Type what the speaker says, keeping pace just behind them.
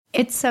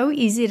It's so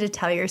easy to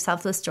tell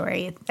yourself the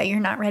story that you're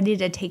not ready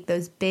to take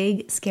those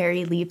big,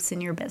 scary leaps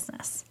in your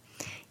business.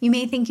 You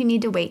may think you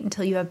need to wait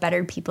until you have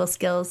better people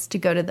skills to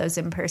go to those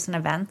in-person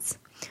events,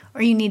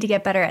 or you need to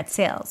get better at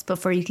sales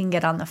before you can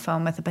get on the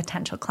phone with a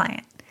potential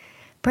client.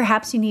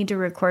 Perhaps you need to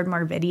record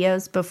more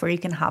videos before you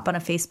can hop on a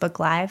Facebook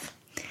Live.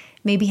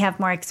 Maybe have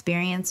more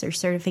experience or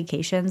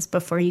certifications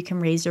before you can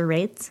raise your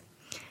rates.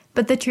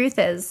 But the truth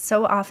is,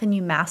 so often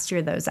you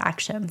master those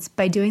actions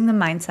by doing the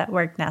mindset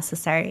work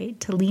necessary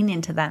to lean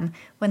into them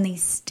when they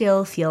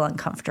still feel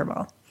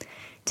uncomfortable.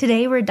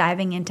 Today, we're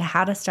diving into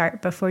how to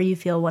start before you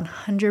feel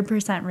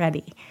 100%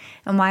 ready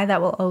and why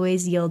that will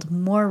always yield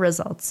more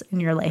results in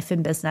your life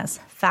and business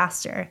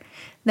faster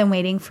than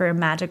waiting for a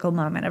magical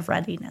moment of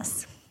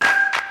readiness.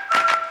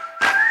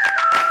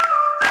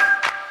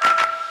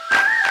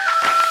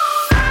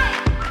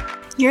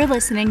 You're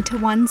listening to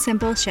One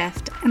Simple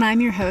Shift, and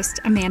I'm your host,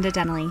 Amanda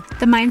Denley,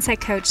 the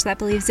mindset coach that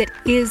believes it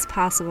is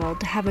possible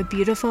to have a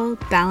beautiful,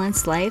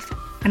 balanced life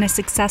and a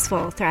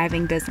successful,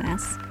 thriving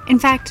business. In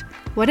fact,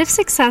 what if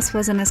success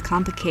wasn't as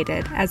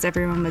complicated as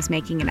everyone was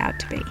making it out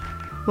to be?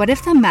 What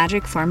if the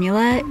magic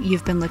formula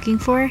you've been looking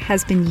for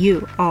has been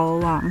you all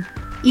along?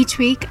 Each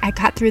week, I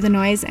cut through the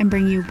noise and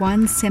bring you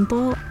one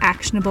simple,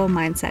 actionable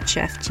mindset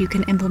shift you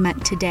can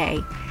implement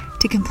today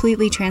to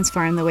completely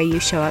transform the way you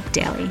show up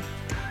daily.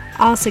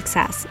 All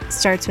success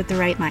starts with the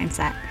right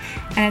mindset,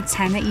 and it's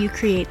time that you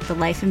create the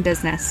life and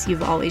business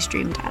you've always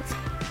dreamed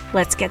of.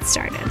 Let's get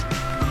started.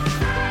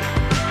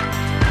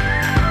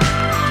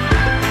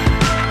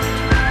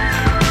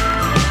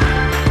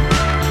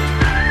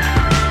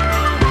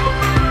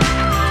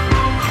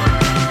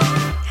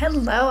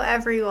 Hello,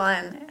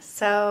 everyone.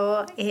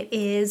 So it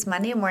is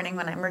Monday morning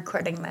when I'm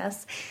recording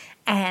this,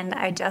 and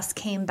I just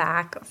came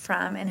back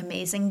from an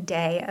amazing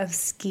day of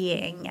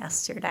skiing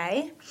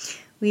yesterday.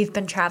 We've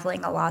been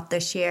traveling a lot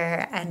this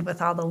year, and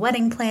with all the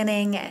wedding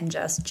planning and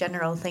just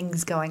general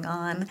things going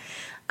on,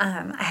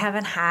 I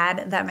haven't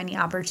had that many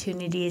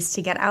opportunities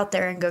to get out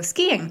there and go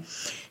skiing.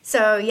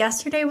 So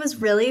yesterday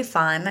was really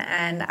fun,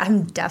 and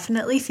I'm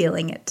definitely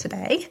feeling it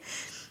today.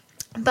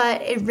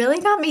 But it really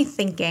got me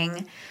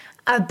thinking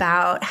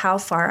about how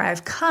far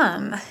I've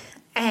come.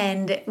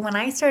 And when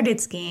I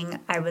started skiing,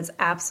 I was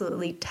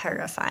absolutely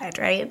terrified,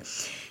 right?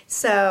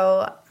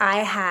 So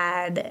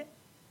I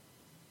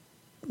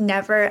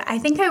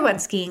think I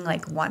went skiing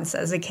like once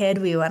as a kid.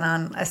 We went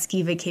on a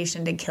ski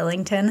vacation to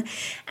Killington,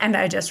 and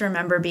I just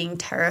remember being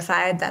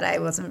terrified that I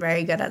wasn't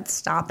very good at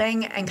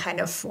stopping and kind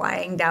of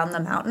flying down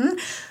the mountain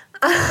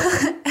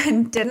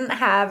and didn't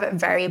have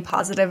very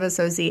positive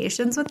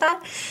associations with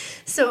that.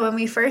 So when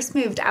we first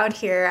moved out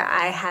here,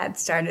 I had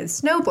started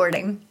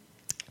snowboarding,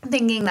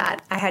 thinking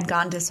that I had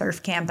gone to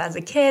surf camp as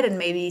a kid and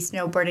maybe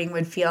snowboarding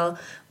would feel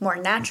more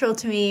natural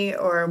to me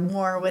or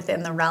more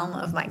within the realm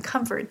of my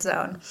comfort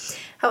zone.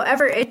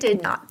 However, it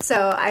did not.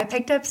 So I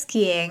picked up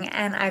skiing,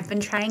 and I've been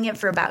trying it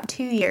for about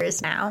 2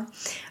 years now.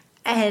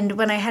 And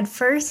when I had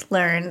first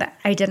learned,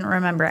 I didn't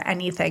remember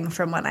anything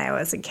from when I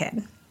was a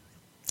kid.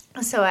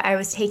 So I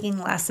was taking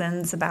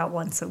lessons about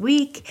once a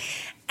week,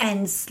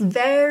 and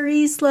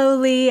very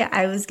slowly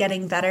I was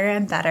getting better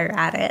and better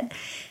at it.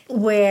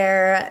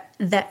 Where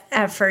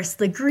at first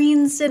the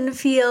greens didn't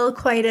feel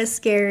quite as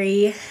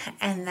scary,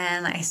 and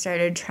then I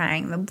started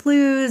trying the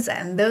blues,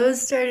 and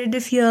those started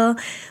to feel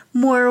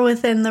more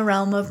within the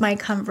realm of my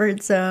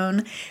comfort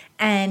zone.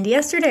 And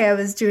yesterday I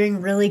was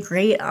doing really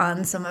great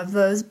on some of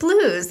those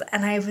blues,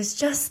 and I was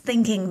just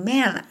thinking,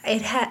 man,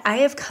 I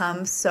have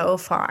come so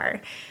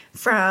far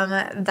from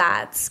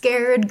that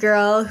scared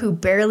girl who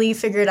barely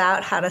figured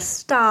out how to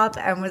stop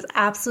and was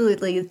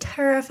absolutely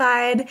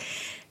terrified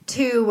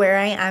to where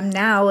I am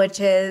now,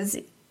 which is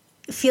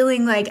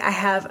feeling like I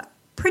have a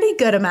pretty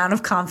good amount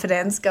of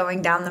confidence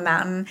going down the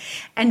mountain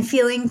and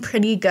feeling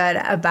pretty good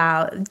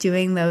about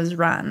doing those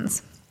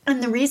runs.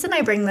 And the reason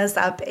I bring this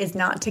up is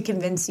not to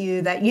convince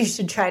you that you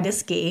should try to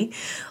ski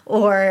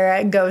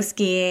or go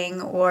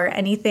skiing or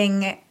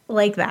anything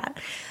like that,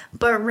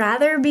 but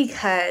rather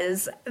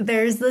because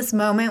there's this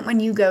moment when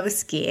you go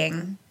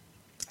skiing,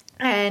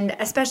 and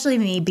especially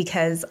me,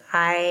 because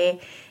I,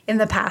 in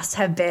the past,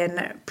 have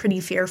been pretty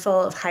fearful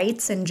of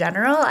heights in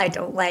general. I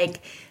don't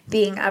like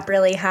being up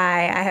really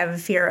high. I have a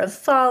fear of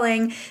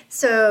falling.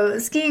 So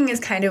skiing is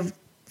kind of,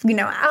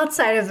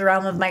 outside of the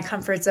realm of my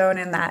comfort zone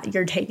in that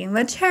you're taking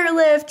the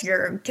chairlift,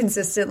 you're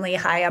consistently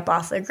high up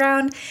off the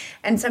ground,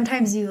 and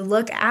sometimes you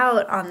look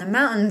out on the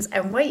mountains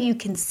and what you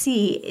can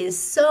see is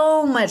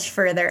so much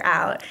further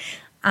out,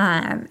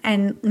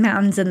 and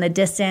mountains in the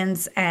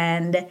distance,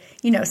 and,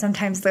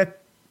 sometimes the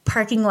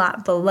parking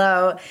lot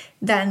below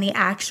than the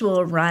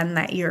actual run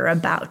that you're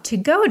about to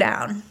go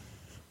down.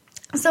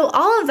 So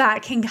all of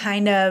that can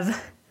kind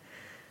of,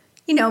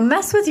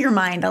 mess with your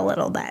mind a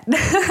little bit.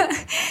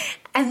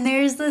 And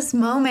there's this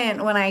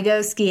moment when I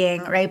go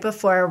skiing right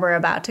before we're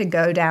about to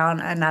go down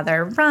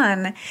another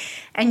run,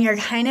 and you're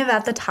kind of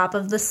at the top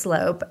of the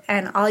slope,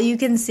 and all you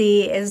can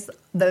see is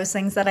those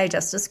things that I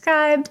just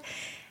described.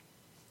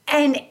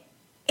 And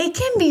it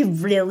can be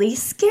really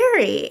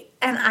scary.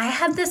 And I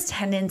had this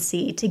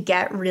tendency to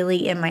get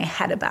really in my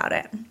head about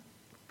it.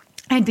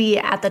 I'd be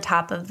at the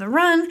top of the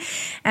run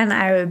and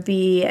I would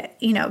be,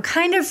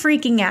 kind of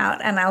freaking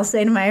out. And I'll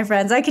say to my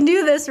friends, I can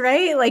do this,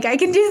 right? Like, I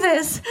can do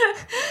this.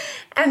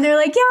 And they're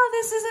like, yeah,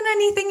 this isn't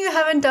anything you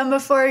haven't done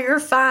before. You're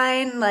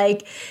fine.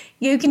 Like,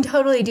 you can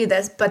totally do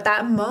this. But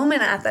that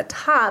moment at the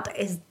top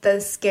is the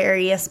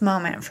scariest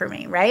moment for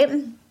me, right?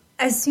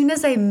 As soon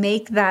as I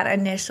make that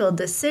initial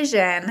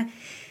decision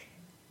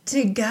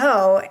to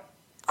go,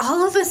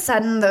 all of a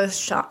sudden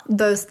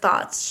those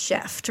thoughts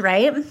shift,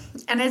 right?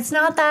 And it's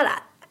not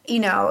that,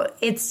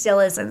 it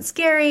still isn't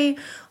scary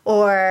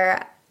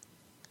or,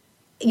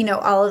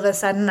 all of a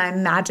sudden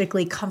I'm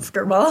magically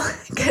comfortable,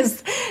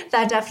 because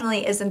that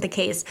definitely isn't the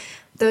case.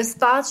 Those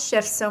thoughts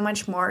shift so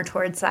much more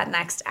towards that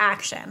next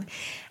action.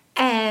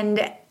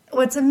 And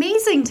what's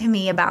amazing to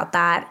me about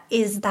that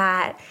is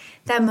that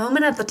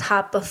moment at the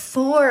top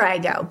before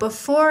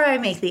I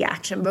make the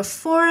action,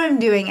 before I'm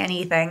doing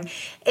anything,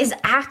 is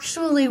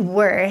actually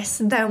worse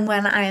than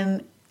when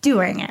I'm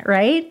doing it,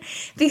 right?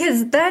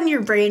 Because then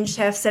your brain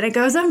shifts and it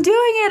goes, I'm doing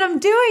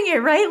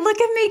it, right?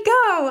 Look at me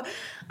go.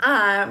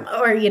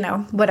 Or,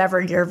 whatever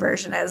your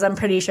version is. I'm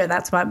pretty sure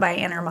that's what my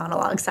inner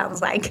monologue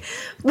sounds like.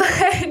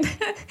 But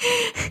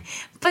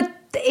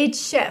it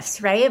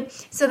shifts, right?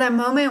 So that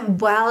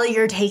moment while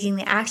you're taking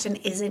the action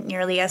isn't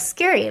nearly as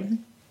scary.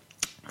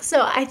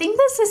 So I think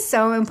this is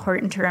so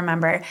important to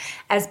remember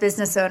as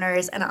business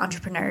owners and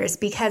entrepreneurs,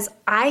 because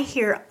I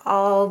hear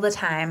all the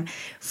time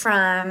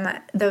from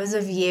those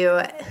of you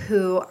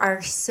who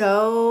are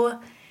so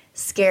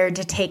scared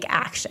to take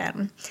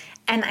action.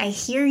 And I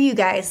hear you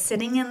guys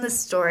sitting in the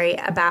story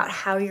about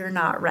how you're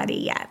not ready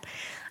yet.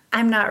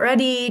 I'm not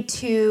ready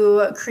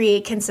to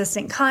create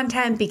consistent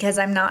content because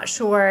I'm not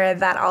sure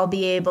that I'll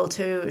be able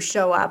to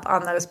show up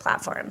on those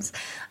platforms.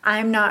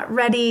 I'm not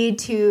ready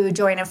to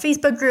join a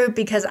Facebook group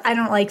because I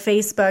don't like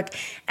Facebook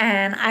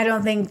and I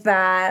don't think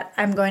that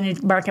I'm going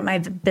to market my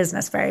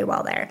business very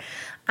well there.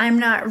 I'm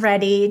not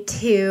ready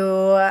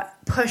to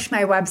push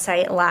my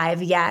website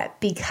live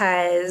yet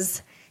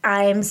because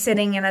I'm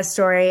sitting in a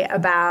story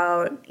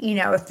about,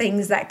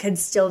 things that could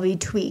still be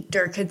tweaked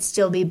or could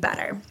still be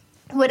better.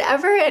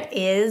 Whatever it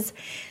is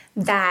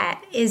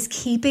that is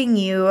keeping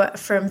you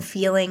from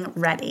feeling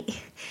ready.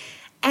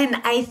 And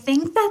I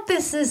think that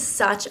this is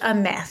such a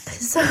myth.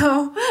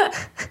 So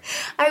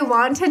I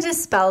want to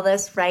dispel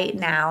this right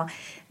now,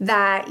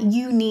 that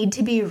you need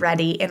to be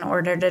ready in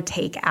order to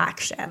take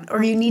action,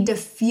 or you need to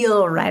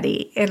feel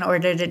ready in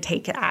order to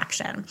take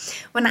action.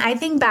 When I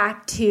think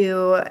back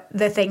to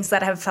the things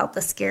that have felt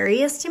the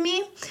scariest to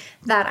me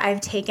that I've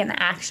taken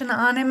action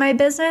on in my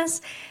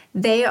business,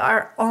 they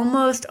are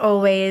almost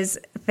always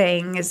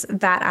things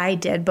that I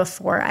did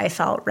before I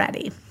felt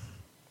ready.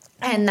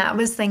 And that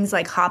was things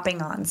like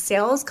hopping on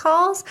sales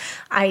calls.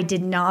 I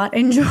did not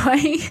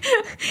enjoy,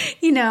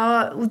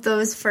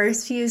 those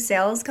first few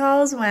sales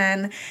calls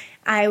when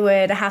I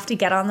would have to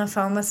get on the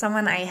phone with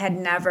someone I had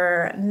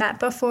never met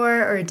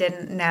before or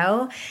didn't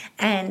know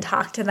and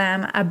talk to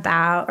them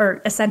about,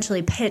 or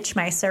essentially pitch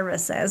my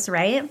services,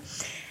 right?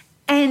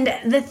 And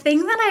the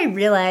thing that I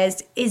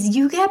realized is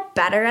you get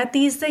better at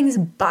these things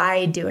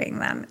by doing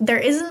them. There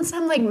isn't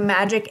some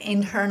magic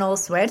internal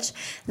switch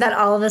that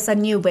all of a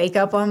sudden you wake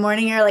up one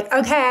morning and you're like,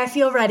 okay, I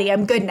feel ready.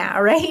 I'm good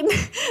now, right?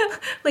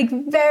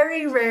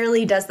 Very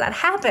rarely does that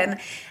happen.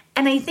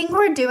 And I think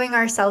we're doing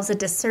ourselves a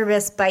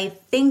disservice by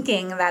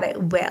thinking that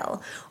it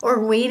will,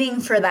 or waiting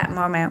for that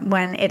moment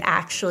when it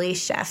actually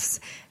shifts,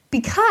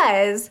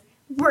 because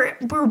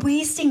we're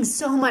wasting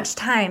so much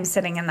time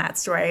sitting in that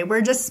story.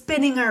 We're just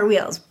spinning our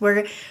wheels.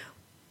 We're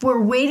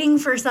waiting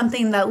for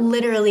something that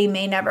literally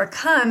may never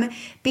come,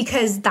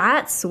 because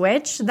that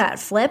switch that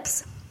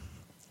flips,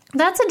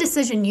 that's a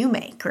decision you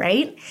make,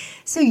 right?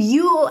 So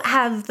you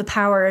have the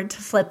power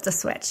to flip the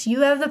switch.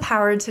 You have the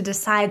power to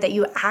decide that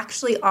you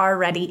actually are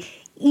ready,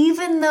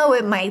 even though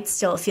it might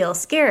still feel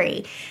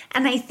scary.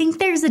 And I think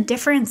there's a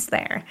difference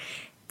there,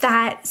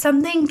 that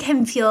something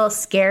can feel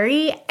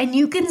scary and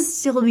you can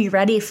still be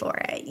ready for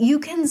it. You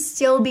can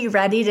still be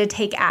ready to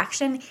take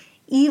action,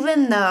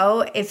 even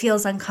though it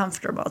feels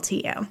uncomfortable to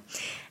you.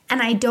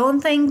 And I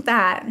don't think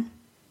that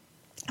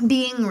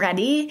being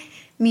ready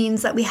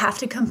means that we have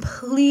to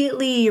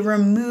completely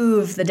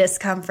remove the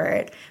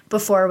discomfort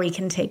before we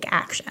can take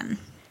action.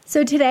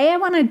 So today I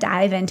want to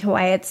dive into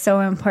why it's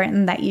so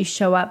important that you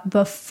show up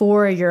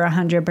before you're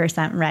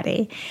 100%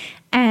 ready.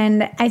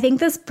 And I think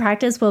this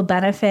practice will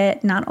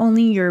benefit not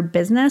only your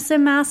business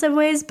in massive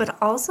ways,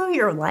 but also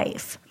your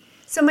life.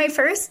 So my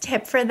first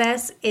tip for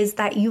this is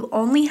that you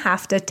only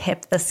have to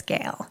tip the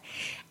scale.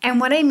 And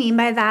what I mean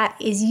by that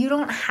is you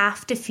don't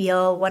have to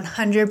feel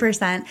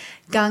 100%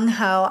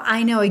 gung-ho,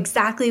 I know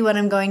exactly what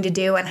I'm going to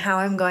do and how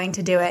I'm going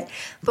to do it,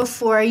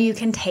 before you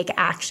can take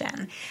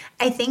action.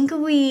 I think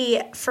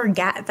we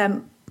forget that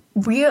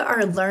we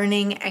are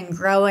learning and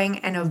growing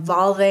and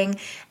evolving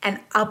and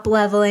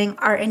up-leveling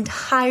our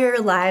entire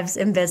lives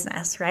in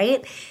business,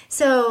 right?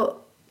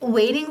 So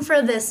waiting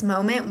for this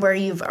moment where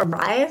you've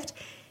arrived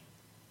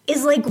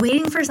is like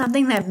waiting for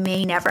something that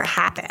may never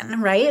happen,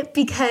 right?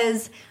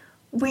 Because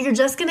we're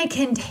just going to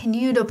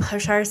continue to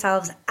push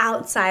ourselves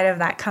outside of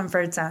that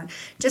comfort zone,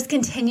 just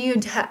continue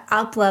to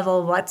up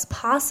level what's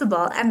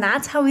possible. And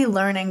that's how we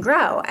learn and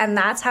grow. And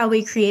that's how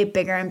we create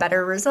bigger and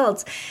better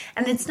results.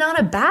 And it's not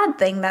a bad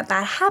thing that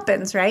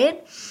happens,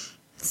 right?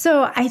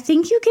 So I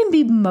think you can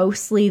be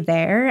mostly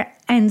there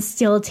and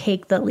still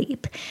take the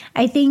leap.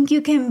 I think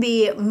you can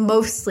be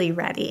mostly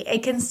ready.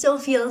 It can still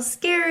feel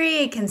scary.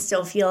 It can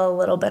still feel a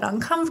little bit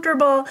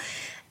uncomfortable.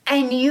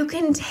 And you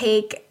can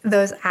take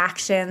those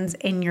actions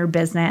in your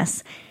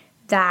business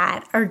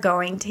that are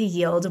going to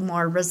yield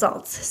more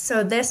results.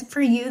 So this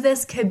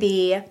could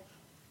be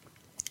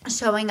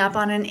showing up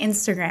on an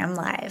Instagram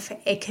live.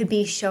 It could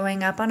be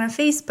showing up on a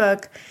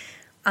Facebook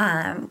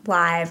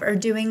live or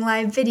doing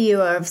live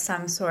video of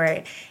some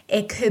sort.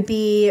 It could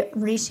be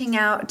reaching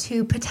out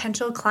to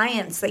potential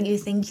clients that you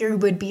think you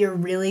would be a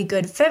really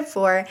good fit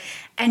for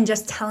and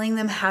just telling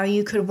them how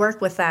you could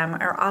work with them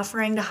or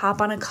offering to hop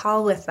on a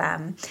call with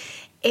them.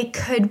 It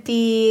could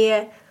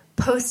be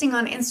posting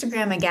on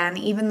Instagram again,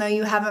 even though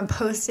you haven't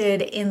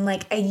posted in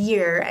like a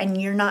year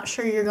and you're not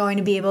sure you're going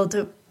to be able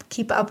to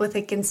keep up with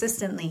it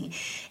consistently.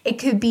 It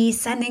could be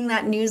sending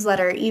that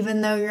newsletter,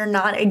 even though you're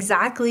not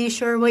exactly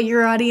sure what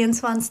your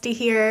audience wants to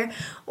hear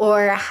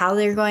or how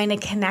they're going to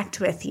connect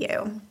with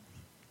you.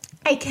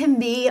 It can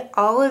be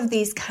all of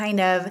these kind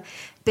of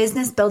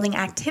business building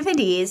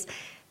activities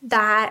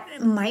that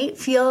might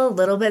feel a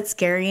little bit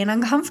scary and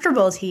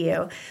uncomfortable to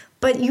you.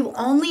 But you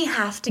only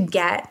have to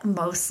get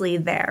mostly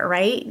there,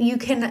 right? You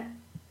can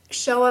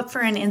show up for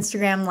an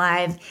Instagram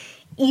live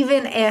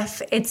even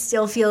if it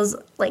still feels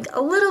like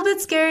a little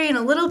bit scary and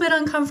a little bit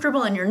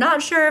uncomfortable and you're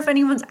not sure if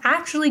anyone's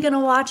actually going to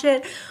watch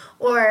it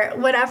or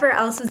whatever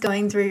else is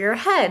going through your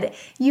head.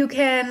 You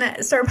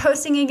can start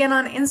posting again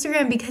on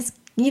Instagram because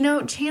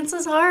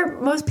chances are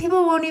most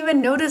people won't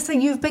even notice that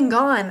you've been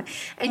gone,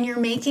 and you're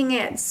making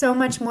it so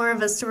much more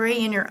of a story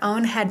in your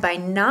own head by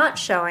not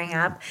showing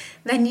up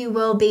than you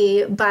will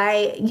be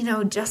by,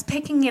 just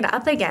picking it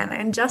up again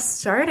and just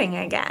starting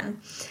again.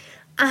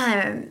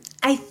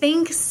 I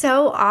think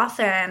so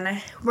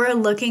often we're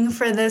looking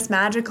for this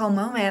magical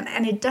moment,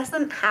 and it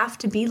doesn't have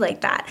to be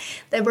like that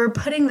we're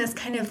putting this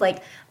kind of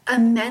like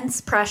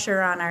immense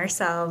pressure on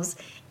ourselves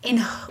in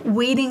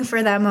waiting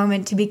for that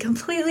moment to be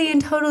completely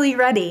and totally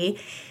ready,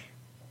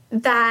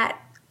 that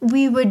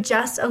we would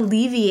just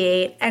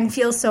alleviate and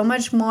feel so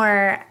much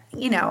more,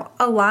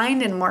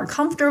 aligned and more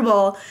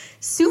comfortable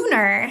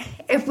sooner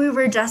if we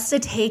were just to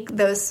take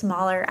those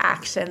smaller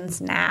actions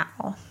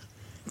now.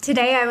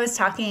 Today I was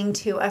talking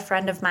to a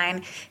friend of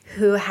mine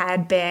who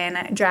had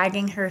been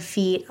dragging her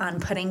feet on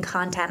putting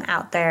content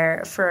out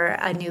there for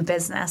a new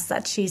business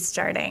that she's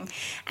starting.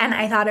 And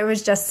I thought it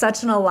was just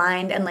such an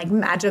aligned and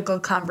magical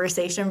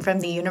conversation from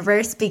the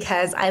universe,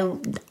 because I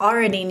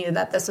already knew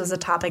that this was a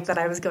topic that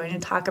I was going to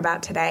talk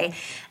about today.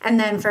 And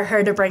then for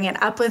her to bring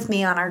it up with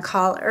me on our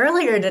call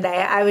earlier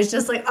today, I was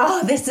just like,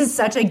 oh, this is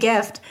such a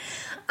gift.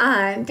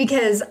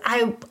 Because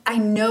I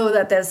know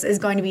that this is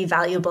going to be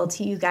valuable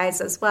to you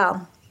guys as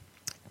well.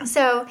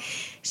 So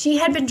she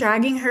had been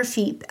dragging her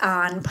feet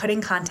on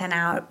putting content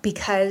out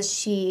because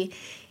she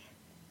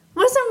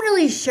wasn't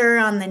really sure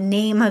on the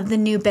name of the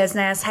new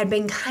business, had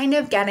been kind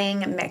of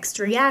getting mixed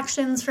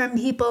reactions from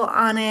people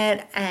on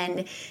it,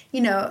 and,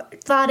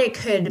 thought it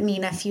could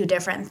mean a few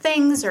different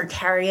things or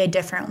carry a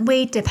different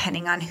weight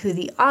depending on who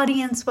the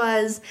audience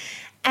was,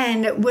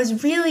 and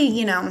was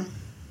really,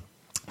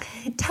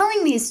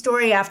 telling me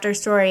story after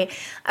story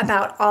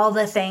about all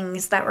the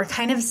things that were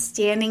kind of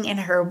standing in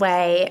her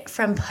way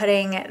from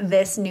putting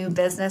this new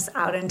business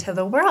out into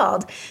the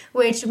world,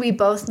 which we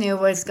both knew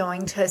was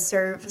going to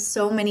serve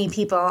so many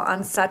people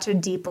on such a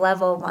deep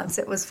level once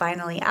it was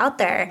finally out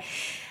there.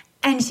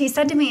 And she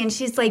said to me, and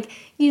she's like,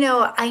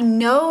 I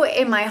know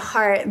in my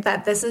heart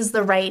that this is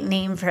the right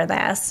name for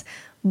this,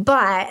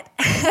 but,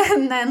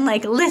 and then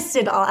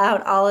listed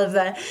all of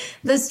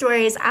the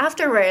stories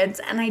afterwards.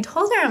 And I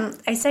told her,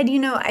 I said,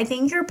 I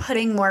think you're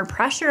putting more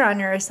pressure on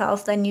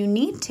yourself than you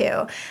need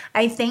to.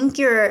 I think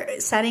you're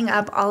setting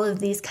up all of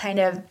these kind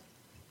of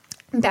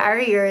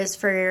barriers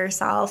for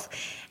yourself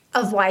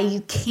of why you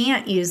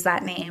can't use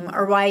that name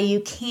or why you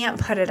can't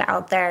put it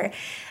out there.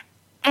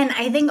 And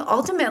I think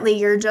ultimately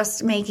you're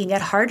just making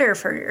it harder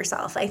for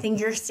yourself. I think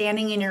you're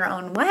standing in your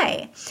own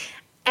way.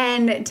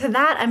 And to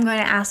that, I'm going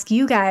to ask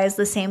you guys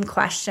the same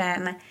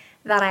question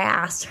that I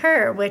asked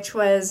her, which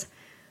was,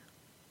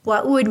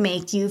 what would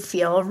make you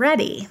feel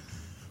ready?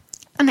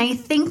 And I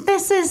think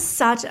this is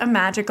such a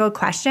magical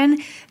question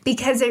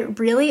because it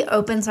really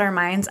opens our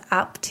minds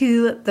up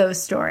to those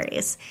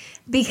stories.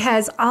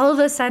 Because all of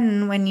a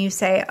sudden, when you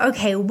say,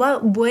 okay,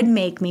 what would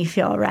make me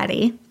feel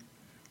ready?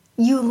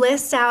 You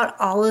list out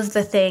all of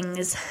the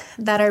things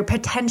that are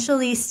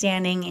potentially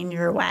standing in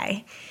your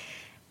way.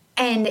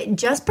 And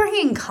just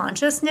bringing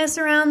consciousness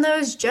around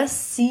those,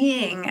 just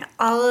seeing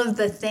all of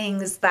the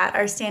things that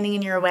are standing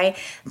in your way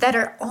that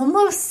are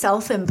almost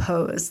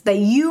self-imposed, that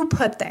you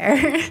put there.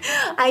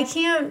 I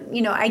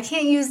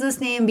can't use this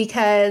name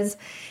because,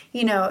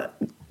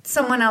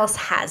 someone else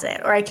has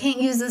it, or I can't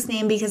use this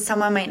name because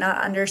someone might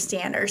not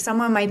understand, or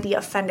someone might be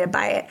offended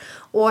by it,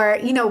 or,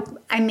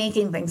 I'm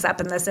making things up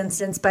in this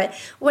instance, but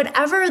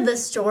whatever the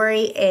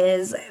story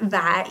is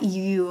that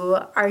you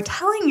are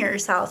telling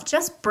yourself,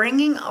 just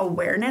bringing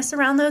awareness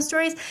around those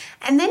stories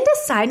and then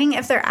deciding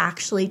if they're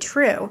actually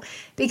true.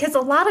 Because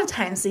a lot of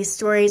times these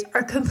stories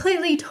are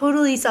completely,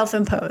 totally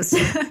self-imposed.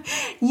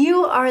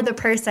 You are the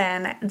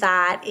person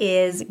that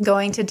is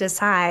going to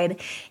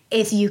decide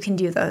if you can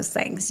do those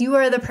things. You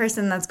are the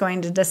person that's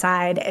going to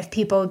decide if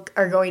people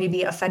are going to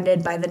be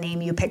offended by the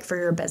name you pick for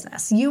your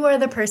business. You are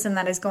the person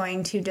that is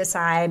going to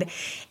decide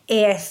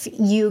if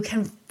you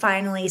can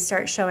finally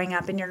start showing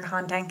up in your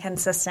content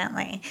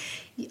consistently.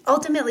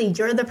 Ultimately,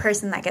 you're the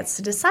person that gets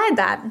to decide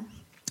that.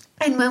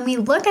 And when we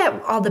look at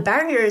all the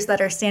barriers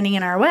that are standing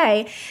in our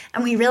way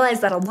and we realize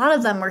that a lot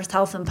of them were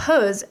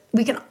self-imposed,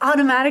 we can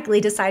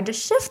automatically decide to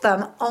shift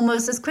them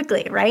almost as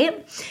quickly,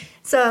 right?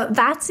 So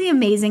that's the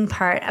amazing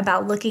part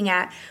about looking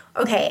at,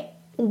 okay,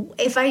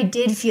 if I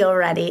did feel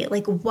ready,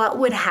 like what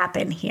would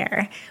happen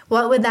here?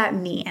 What would that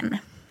mean?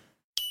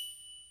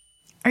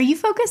 Are you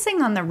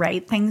focusing on the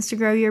right things to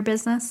grow your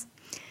business?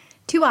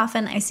 Too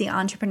often, I see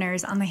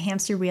entrepreneurs on the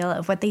hamster wheel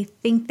of what they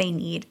think they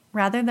need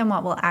rather than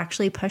what will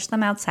actually push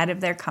them outside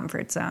of their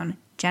comfort zone,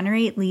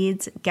 generate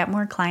leads, get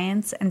more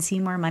clients, and see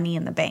more money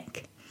in the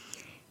bank.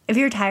 If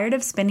you're tired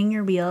of spinning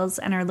your wheels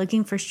and are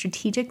looking for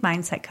strategic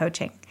mindset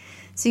coaching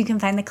so you can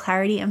find the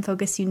clarity and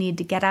focus you need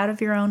to get out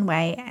of your own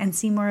way and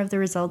see more of the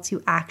results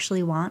you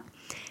actually want,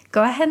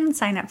 go ahead and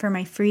sign up for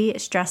my free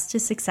Stress to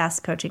Success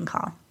coaching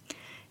call.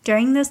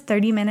 During this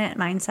 30-minute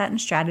mindset and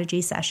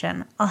strategy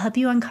session, I'll help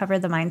you uncover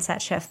the mindset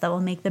shift that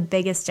will make the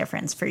biggest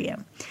difference for you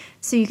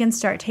so you can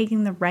start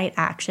taking the right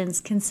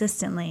actions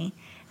consistently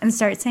and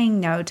start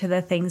saying no to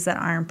the things that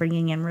aren't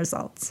bringing in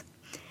results.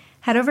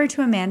 Head over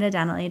to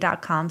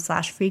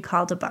amandadenley.com/free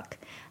call to book.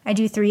 I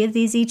do 3 of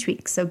these each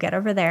week, so get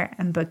over there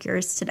and book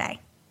yours today.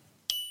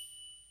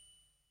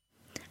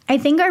 I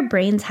think our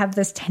brains have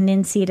this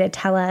tendency to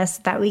tell us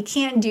that we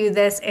can't do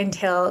this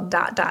until ...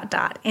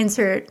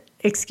 Insert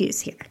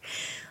excuse here.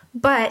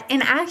 But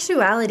in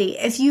actuality,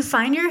 if you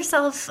find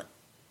yourself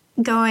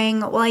going,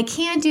 well, I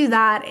can't do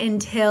that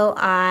until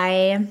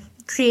I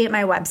create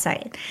my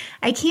website.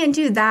 I can't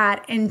do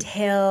that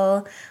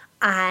until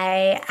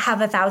I have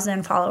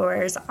 1,000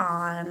 followers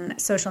on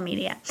social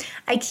media.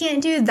 I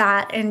can't do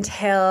that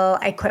until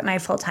I quit my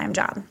full-time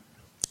job.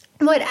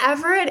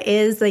 Whatever it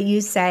is that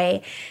you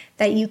say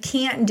that you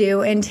can't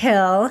do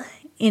until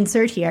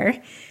insert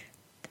here,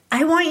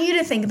 I want you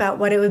to think about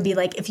what it would be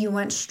like if you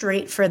went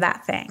straight for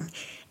that thing.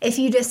 If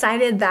you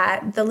decided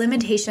that the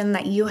limitation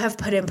that you have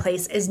put in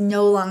place is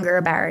no longer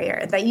a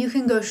barrier, that you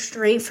can go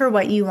straight for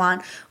what you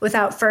want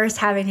without first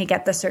having to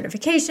get the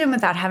certification,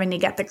 without having to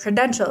get the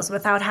credentials,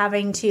 without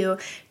having to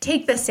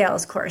take the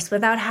sales course,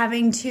 without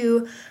having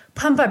to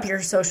pump up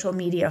your social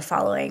media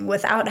following,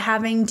 without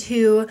having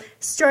to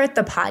start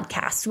the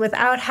podcast,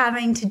 without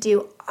having to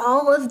do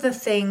all of the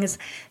things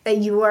that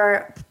you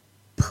are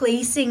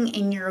placing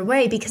in your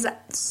way, because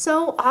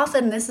so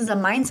often this is a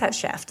mindset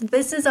shift.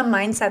 This is a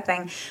mindset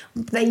thing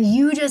that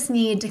you just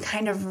need to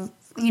kind of,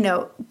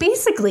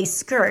 basically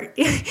skirt.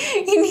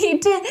 You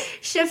need to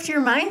shift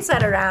your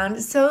mindset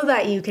around so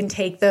that you can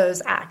take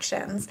those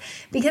actions.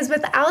 Because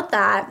without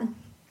that,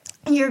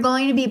 you're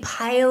going to be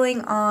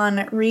piling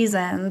on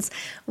reasons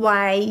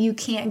why you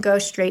can't go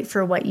straight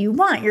for what you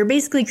want. You're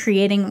basically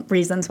creating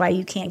reasons why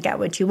you can't get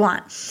what you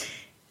want.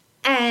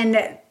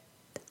 And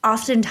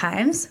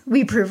oftentimes,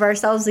 we prove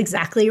ourselves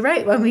exactly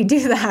right when we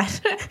do that.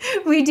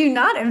 We do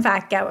not, in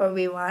fact, get what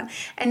we want.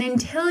 And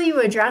until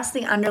you address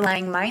the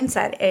underlying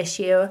mindset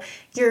issue,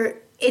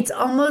 it's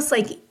almost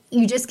like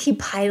you just keep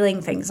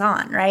piling things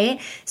on, right?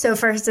 So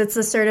first it's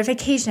the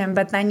certification,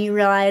 but then you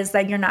realize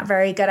that you're not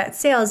very good at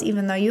sales,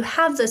 even though you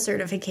have the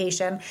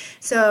certification.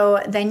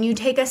 So then you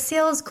take a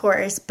sales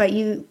course, but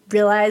you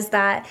realize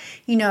that,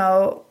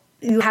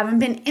 you haven't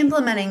been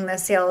implementing the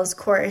sales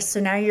course. So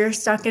now you're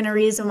stuck in a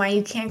reason why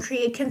you can't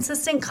create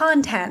consistent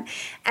content.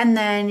 And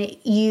then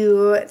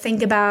you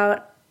think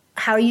about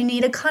how you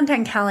need a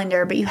content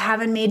calendar, but you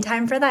haven't made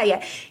time for that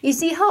yet. You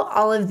see how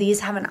all of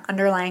these have an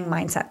underlying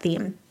mindset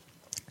theme.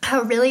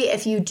 How really,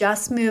 if you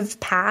just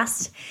moved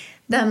past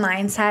the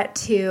mindset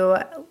to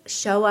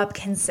show up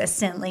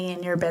consistently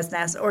in your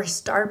business, or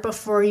start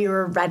before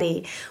you're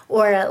ready,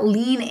 or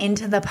lean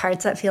into the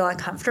parts that feel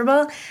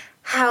uncomfortable,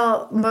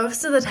 how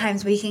most of the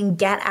times we can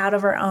get out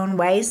of our own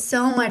way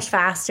so much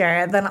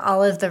faster than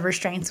all of the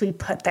restraints we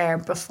put there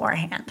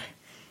beforehand.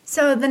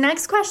 So the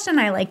next question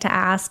I like to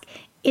ask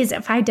is,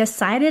 if I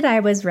decided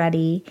I was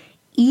ready,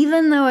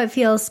 even though it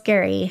feels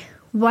scary,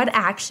 what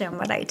action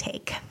would I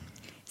take?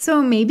 So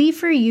maybe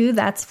for you,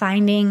 that's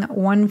finding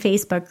one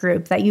Facebook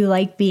group that you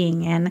like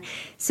being in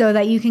so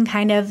that you can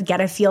kind of get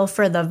a feel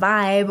for the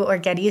vibe or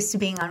get used to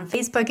being on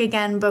Facebook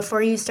again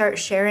before you start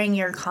sharing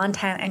your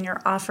content and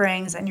your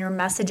offerings and your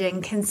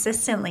messaging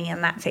consistently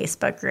in that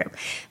Facebook group.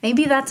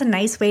 Maybe that's a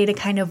nice way to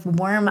kind of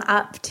warm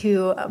up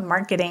to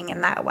marketing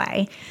in that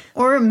way.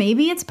 Or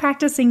maybe it's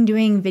practicing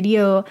doing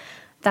video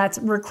that's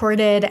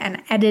recorded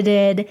and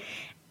edited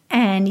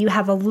and you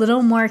have a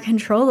little more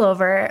control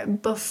over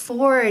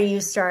before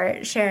you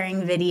start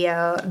sharing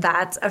video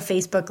that's a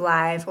Facebook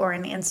Live or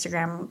an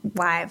Instagram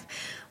Live.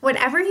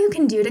 Whatever you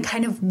can do to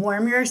kind of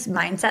warm your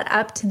mindset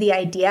up to the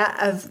idea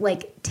of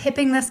like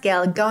tipping the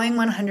scale, going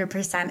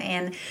 100%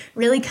 in,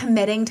 really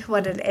committing to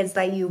what it is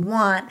that you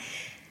want,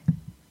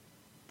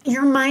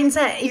 your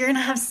mindset, you're going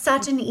to have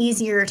such an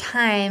easier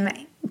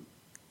time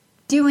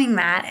doing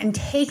that and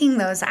taking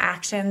those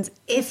actions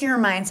if your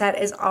mindset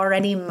is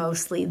already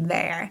mostly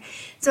there.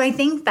 So I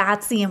think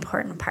that's the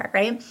important part,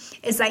 right?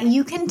 Is that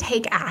you can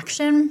take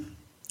action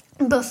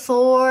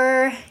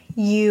before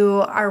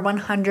you are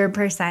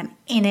 100%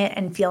 in it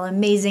and feel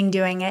amazing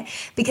doing it,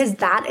 because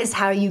that is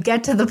how you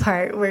get to the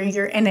part where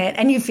you're in it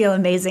and you feel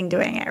amazing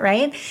doing it,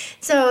 right?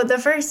 So the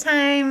first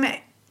time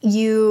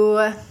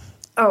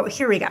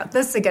here we go.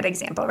 This is a good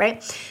example,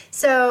 right?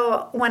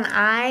 So when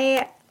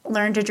I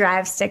learned to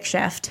drive stick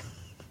shift,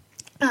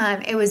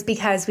 it was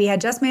because we had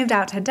just moved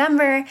out to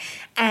Denver,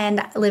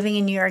 and living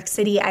in New York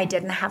City, I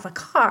didn't have a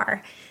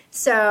car.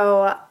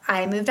 So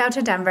I moved out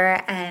to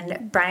Denver,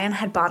 and Brian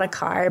had bought a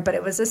car, but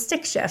it was a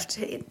stick shift.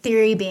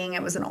 Theory being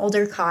it was an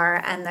older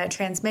car, and the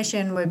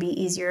transmission would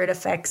be easier to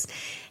fix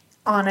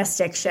on a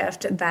stick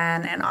shift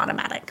than an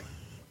automatic.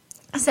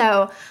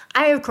 So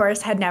I, of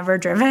course, had never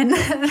driven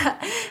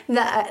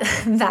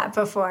that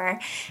before,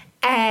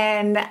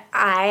 and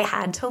I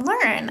had to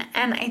learn.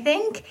 And I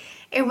think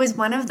it was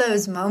one of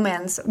those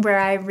moments where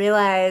I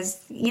realized,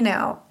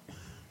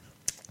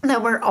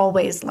 that we're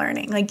always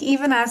learning. Like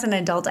even as an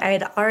adult, I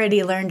had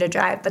already learned to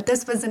drive, but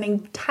this was an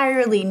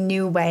entirely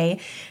new way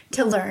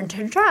to learn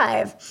to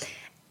drive.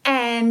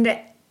 And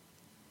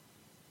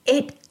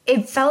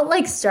it felt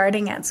like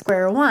starting at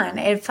square one.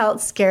 It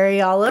felt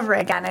scary all over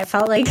again. It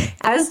felt like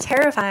as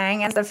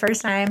terrifying as the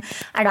first time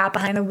I got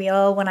behind the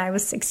wheel when I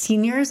was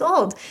 16 years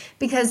old,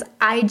 because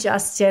I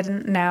just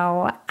didn't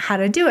know how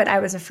to do it.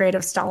 I was afraid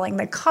of stalling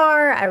the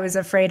car. I was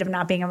afraid of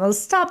not being able to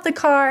stop the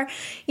car.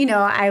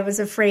 I was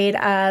afraid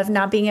of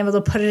not being able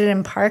to put it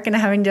in park and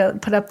having to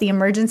put up the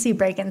emergency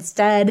brake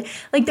instead.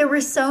 Like there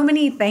were so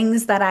many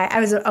things that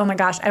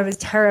I was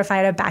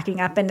terrified of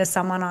backing up into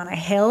someone on a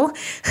hill.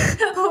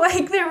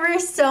 Like there were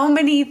so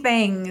many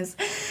things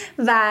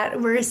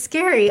that were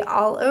scary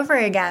all over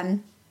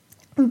again.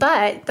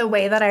 But the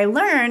way that I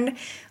learned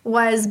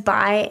was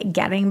by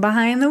getting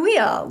behind the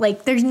wheel.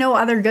 Like there's no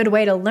other good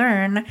way to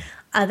learn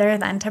other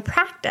than to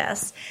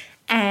practice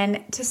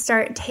and to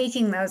start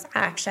taking those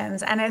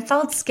actions. And it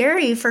felt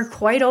scary for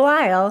quite a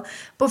while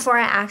before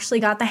I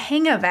actually got the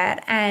hang of it.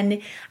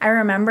 And I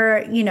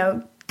remember,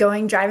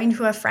 driving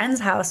to a friend's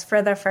house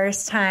for the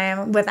first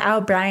time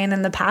without Brian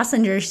in the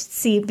passenger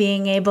seat,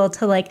 being able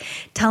to like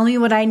tell me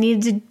what I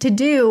needed to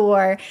do,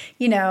 or,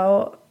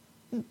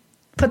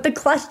 put the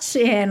clutch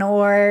in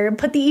or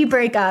put the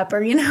e-brake up,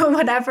 or,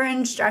 whatever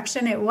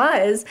instruction it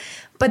was.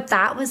 But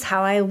that was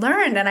how I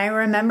learned. And I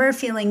remember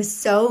feeling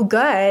so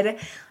good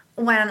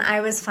when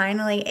I was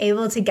finally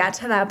able to get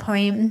to that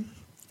point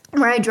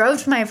where I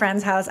drove to my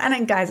friend's house.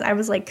 And guys, I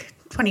was like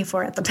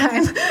 24 at the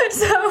time.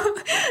 So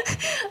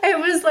it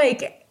was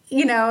like,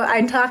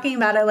 I'm talking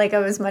about it like I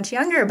was much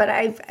younger, but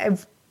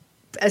I've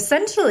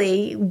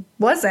essentially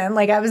wasn't.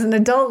 Like I was an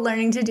adult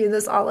learning to do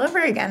this all over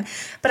again.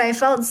 But I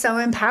felt so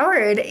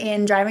empowered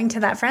in driving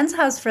to that friend's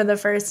house for the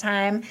first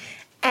time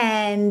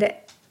and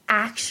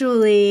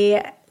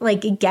actually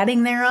like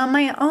getting there on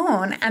my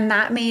own. And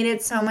that made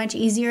it so much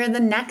easier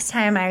the next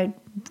time I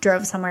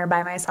drove somewhere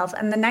by myself,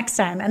 and the next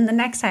time and the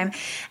next time.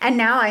 And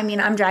now,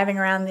 I'm driving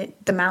around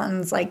the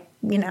mountains like,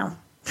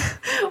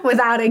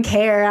 without a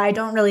care. I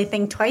don't really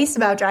think twice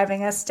about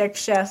driving a stick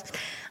shift.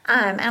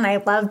 And I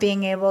love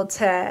being able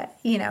to,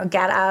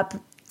 get up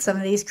some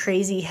of these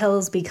crazy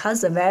hills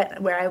because of it,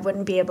 where I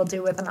wouldn't be able to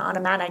with an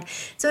automatic.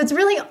 So it's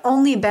really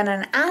only been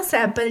an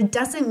asset, but it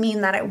doesn't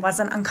mean that it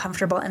wasn't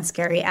uncomfortable and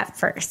scary at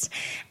first.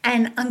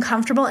 And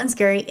uncomfortable and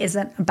scary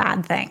isn't a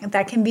bad thing.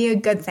 That can be a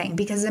good thing,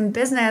 because in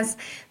business,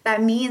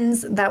 that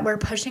means that we're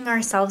pushing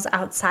ourselves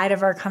outside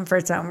of our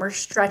comfort zone. We're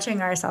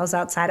stretching ourselves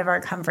outside of our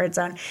comfort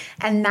zone.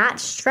 And that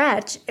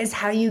stretch is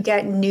how you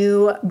get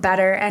new,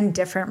 better, and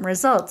different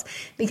results.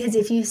 Because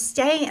if you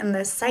stay in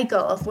this cycle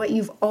of what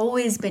you've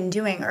always been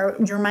doing, or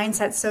your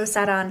mindset's so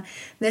set on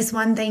this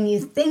one thing you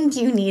think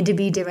you need to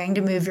be doing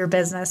to move your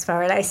business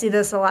forward. I see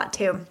this a lot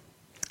too,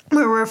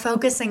 where we're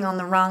focusing on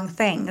the wrong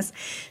things.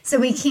 So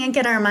we can't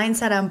get our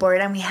mindset on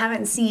board, and we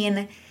haven't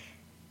seen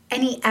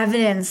any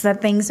evidence that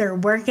things are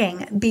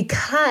working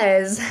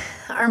because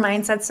our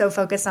mindset's so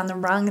focused on the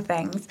wrong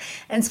things.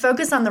 And it's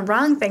focused on the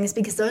wrong things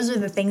because those are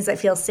the things that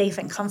feel safe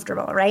and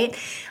comfortable, right?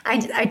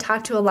 I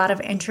talk to a lot of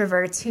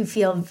introverts who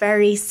feel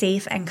very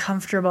safe and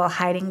comfortable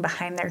hiding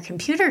behind their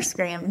computer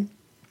screen.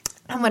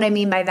 And what I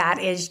mean by that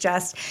is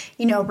just,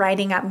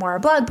 writing up more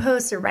blog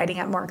posts or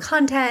writing up more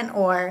content,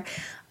 or,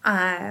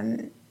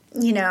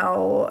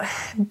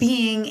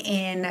 being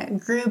in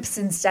groups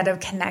instead of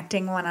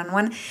connecting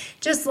one-on-one,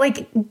 just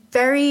like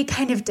very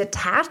kind of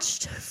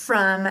detached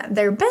from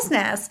their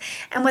business.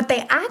 And what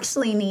they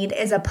actually need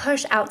is a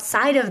push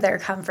outside of their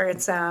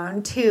comfort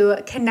zone to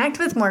connect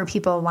with more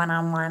people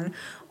one-on-one,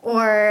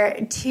 or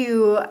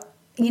to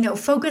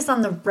focus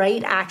on the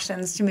right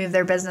actions to move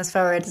their business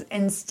forward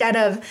instead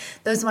of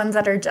those ones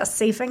that are just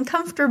safe and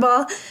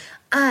comfortable.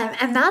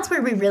 And that's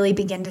where we really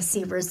begin to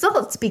see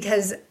results,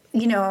 because,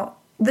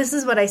 this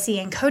is what I see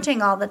in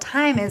coaching all the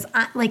time is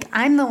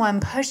I'm the one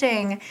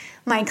pushing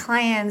my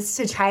clients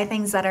to try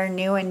things that are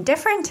new and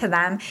different to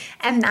them.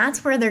 And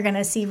that's where they're going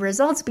to see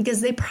results, because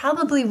they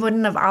probably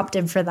wouldn't have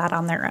opted for that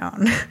on their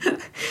own.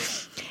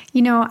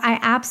 I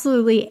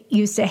absolutely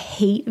used to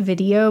hate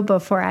video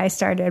before I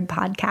started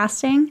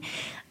podcasting.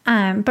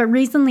 But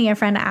recently a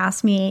friend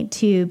asked me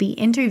to be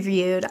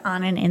interviewed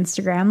on an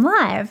Instagram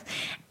Live.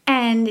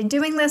 And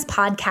doing this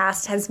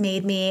podcast has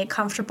made me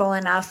comfortable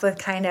enough with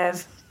kind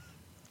of,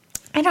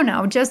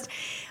 just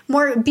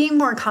being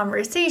more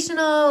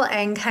conversational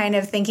and kind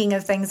of thinking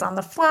of things on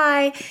the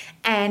fly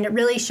and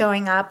really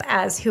showing up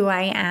as who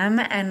I am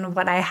and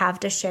what I have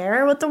to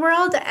share with the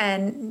world,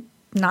 and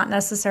not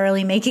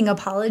necessarily making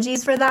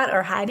apologies for that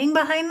or hiding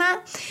behind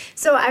that.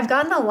 So I've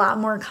gotten a lot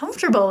more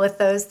comfortable with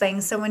those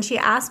things. So when she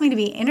asked me to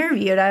be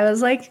interviewed, I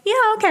was like,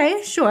 yeah,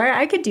 okay, sure,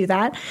 I could do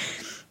that.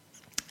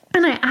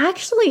 And I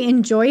actually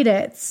enjoyed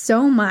it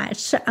so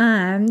much,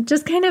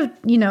 just kind of,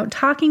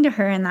 talking to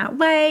her in that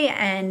way.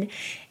 And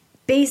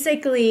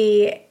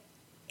basically,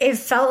 it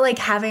felt like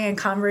having a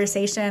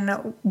conversation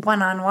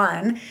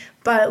one-on-one,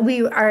 but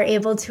we are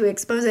able to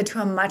expose it to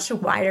a much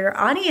wider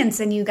audience,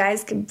 and you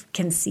guys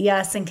can see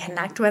us and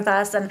connect with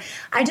us. And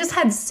I just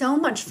had so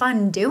much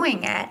fun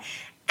doing it.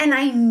 And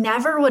I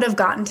never would have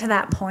gotten to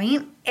that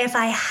point if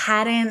I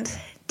hadn't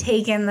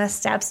taken the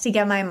steps to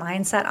get my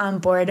mindset on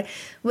board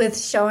with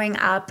showing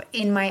up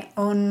in my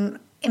own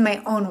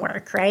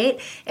work,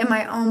 right? In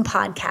my own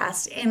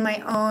podcast, in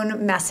my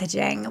own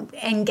messaging,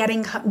 and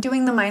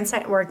doing the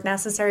mindset work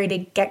necessary to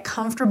get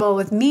comfortable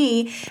with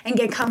me and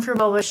get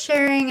comfortable with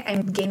sharing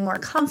and gain more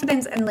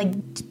confidence,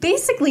 and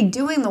basically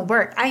doing the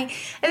work. I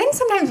think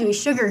sometimes we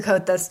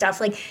sugarcoat this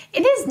stuff. It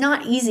is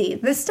not easy.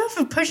 This stuff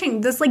of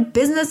pushing, this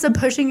business of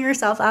pushing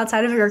yourself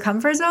outside of your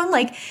comfort zone,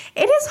 it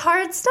is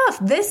hard stuff.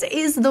 This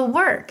is the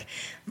work.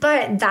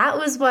 But that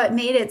was what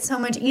made it so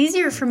much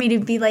easier for me to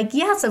be like,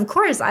 yes, of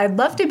course, I'd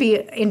love to be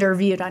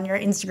interviewed on your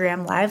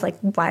Instagram Live.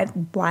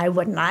 Why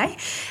wouldn't I?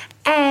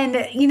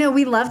 And,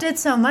 we loved it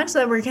so much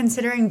that we're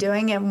considering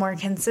doing it more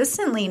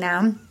consistently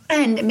now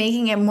and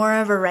making it more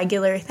of a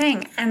regular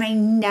thing. And I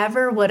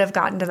never would have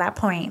gotten to that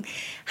point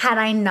had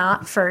I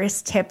not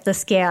first tipped the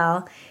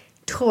scale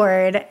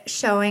toward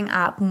showing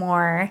up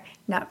more,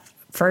 not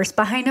first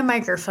behind a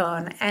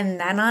microphone and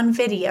then on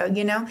video.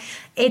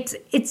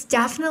 It's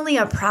definitely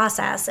a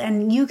process,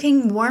 and you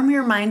can warm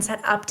your mindset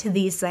up to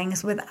these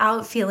things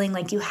without feeling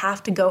like you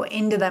have to go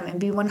into them and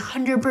be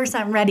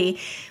 100% ready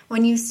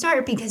when you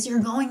start, because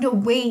you're going to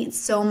wait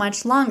so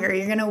much longer.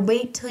 You're going to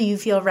wait till you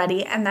feel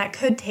ready, and that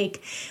could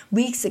take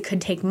weeks, it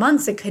could take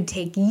months, it could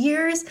take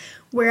years.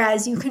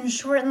 Whereas you can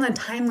shorten the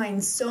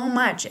timeline so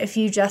much if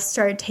you just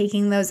start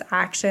taking those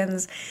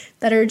actions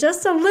that are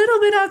just a little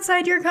bit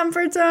outside your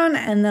comfort zone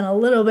and then a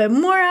little bit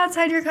more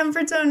outside your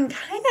comfort zone.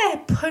 Kind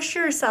of push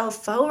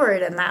yourself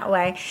forward in that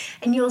way,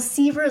 and you'll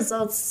see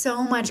results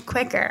so much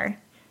quicker.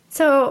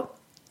 So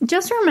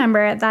just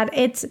remember that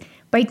it's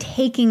by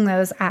taking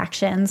those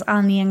actions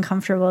on the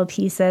uncomfortable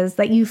pieces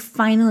that you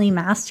finally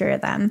master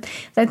them,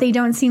 that they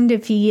don't seem to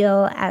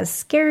feel as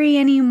scary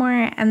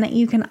anymore, and that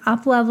you can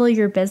up-level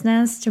your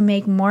business to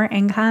make more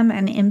income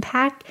and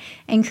impact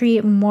and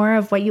create more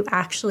of what you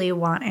actually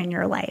want in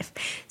your life.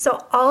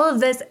 So all of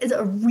this is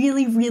a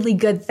really, really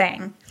good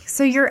thing.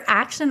 So your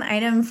action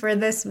item for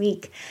this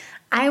week,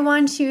 I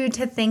want you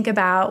to think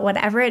about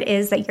whatever it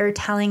is that you're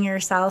telling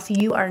yourself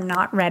you are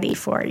not ready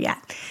for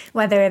yet,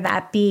 whether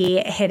that be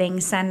hitting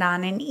send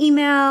on an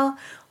email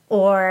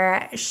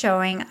or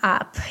showing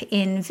up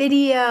in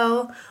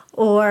video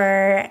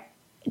or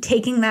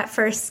taking that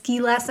first ski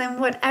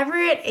lesson, whatever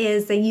it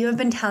is that you have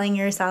been telling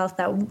yourself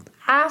that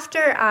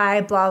after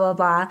I blah, blah,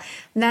 blah,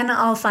 then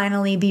I'll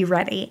finally be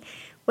ready.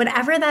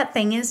 Whatever that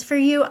thing is for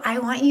you, I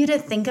want you to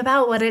think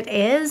about what it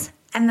is,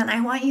 and then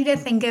I want you to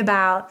think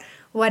about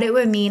what it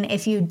would mean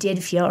if you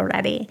did feel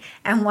ready,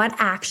 and what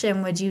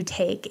action would you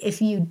take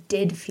if you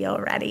did feel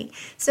ready.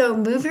 So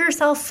move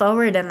yourself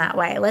forward in that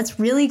way. Let's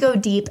really go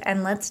deep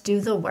and let's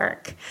do the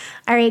work.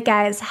 All right,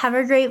 guys, have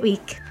a great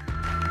week.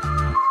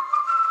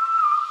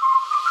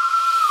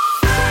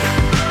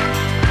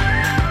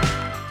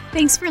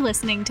 Thanks for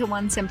listening to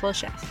One Simple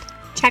Shift.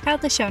 Check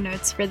out the show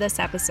notes for this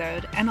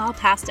episode and all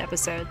past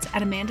episodes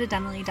at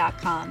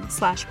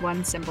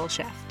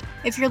amandadenley.com/onesimpleshift.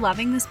 If you're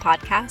loving this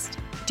podcast,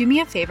 do me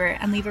a favor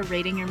and leave a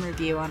rating and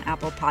review on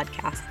Apple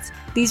Podcasts.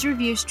 These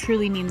reviews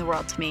truly mean the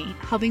world to me,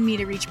 helping me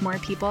to reach more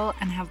people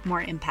and have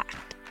more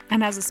impact.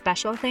 And as a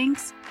special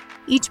thanks,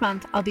 Each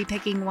month, I'll be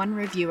picking one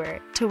reviewer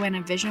to win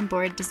a vision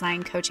board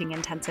design coaching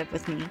intensive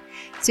with me,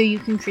 so you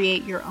can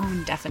create your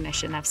own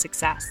definition of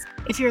success.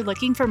 If you're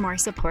looking for more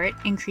support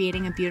in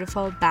creating a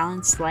beautiful,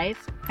 balanced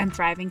life and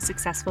thriving,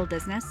 successful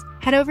business,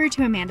 head over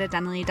to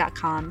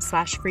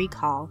amandadonnelly.com/free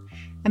call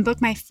and book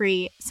my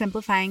free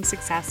Simplifying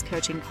Success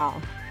coaching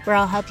call, where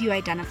I'll help you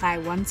identify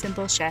one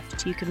simple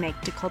shift you can make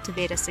to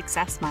cultivate a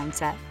success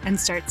mindset and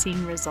start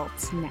seeing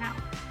results now.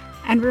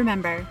 And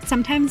remember,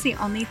 sometimes the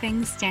only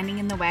thing standing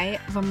in the way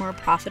of a more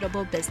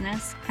profitable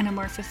business and a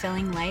more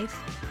fulfilling life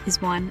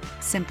is one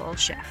simple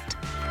shift.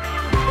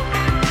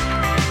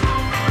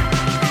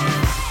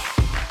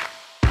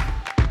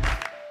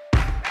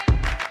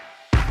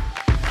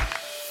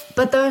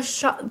 But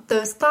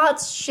those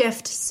thoughts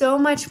shift so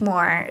much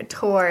more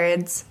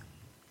towards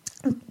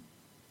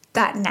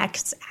that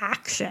next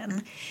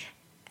action.